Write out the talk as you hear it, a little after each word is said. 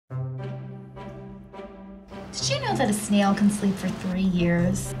Did you know that a snail can sleep for 3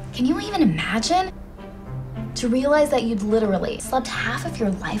 years? Can you even imagine? To realize that you'd literally slept half of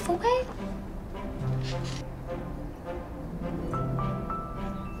your life away?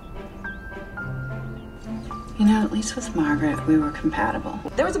 You know, at least with Margaret, we were compatible.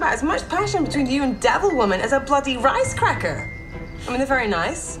 There was about as much passion between you and Devil Woman as a bloody rice cracker. I mean, they're very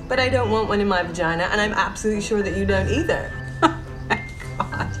nice, but I don't want one in my vagina, and I'm absolutely sure that you don't either. Oh my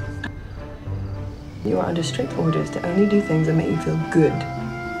God. You are under strict orders to only do things that make you feel good.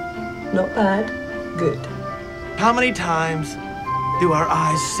 Not bad, good. How many times do our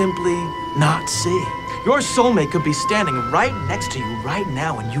eyes simply not see? Your soulmate could be standing right next to you right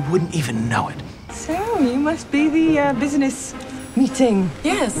now and you wouldn't even know it. So, you must be the business meeting.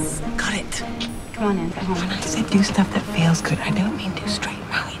 Yes, got it. Come on in, get home. When I said do stuff that feels good, I don't mean do straight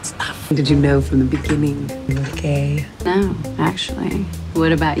right stuff. Did you know from the beginning you were gay? No, actually.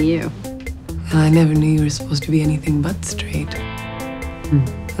 What about you? I never knew you were supposed to be anything but straight.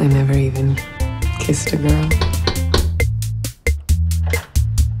 I never even kissed a girl.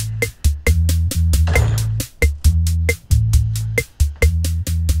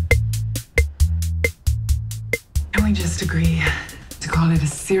 Can we just agree to call it a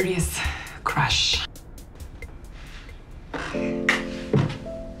serious crush?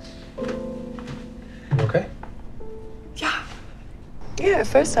 Okay. Yeah, at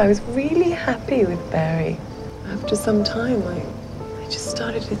first I was really happy with Barry. After some time, I just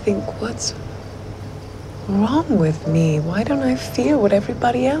started to think, what's wrong with me? Why don't I feel what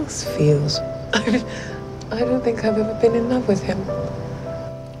everybody else feels? I don't think I've ever been in love with him.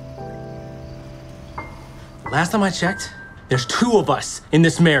 Last time I checked, there's 2 of us in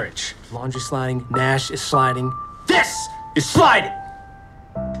this marriage. Laundry sliding, Nash is sliding. This is sliding!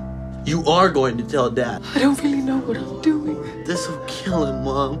 You are going to tell Dad. I don't really know what I'm doing. This will kill him,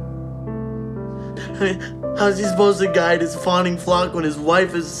 Mom. I mean, how's he supposed to guide his fawning flock when his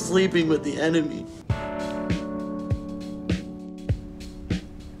wife is sleeping with the enemy?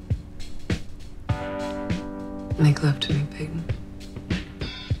 Make love to me, Peyton.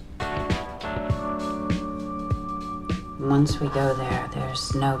 Once we go there,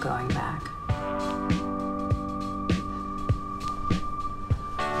 there's no going back.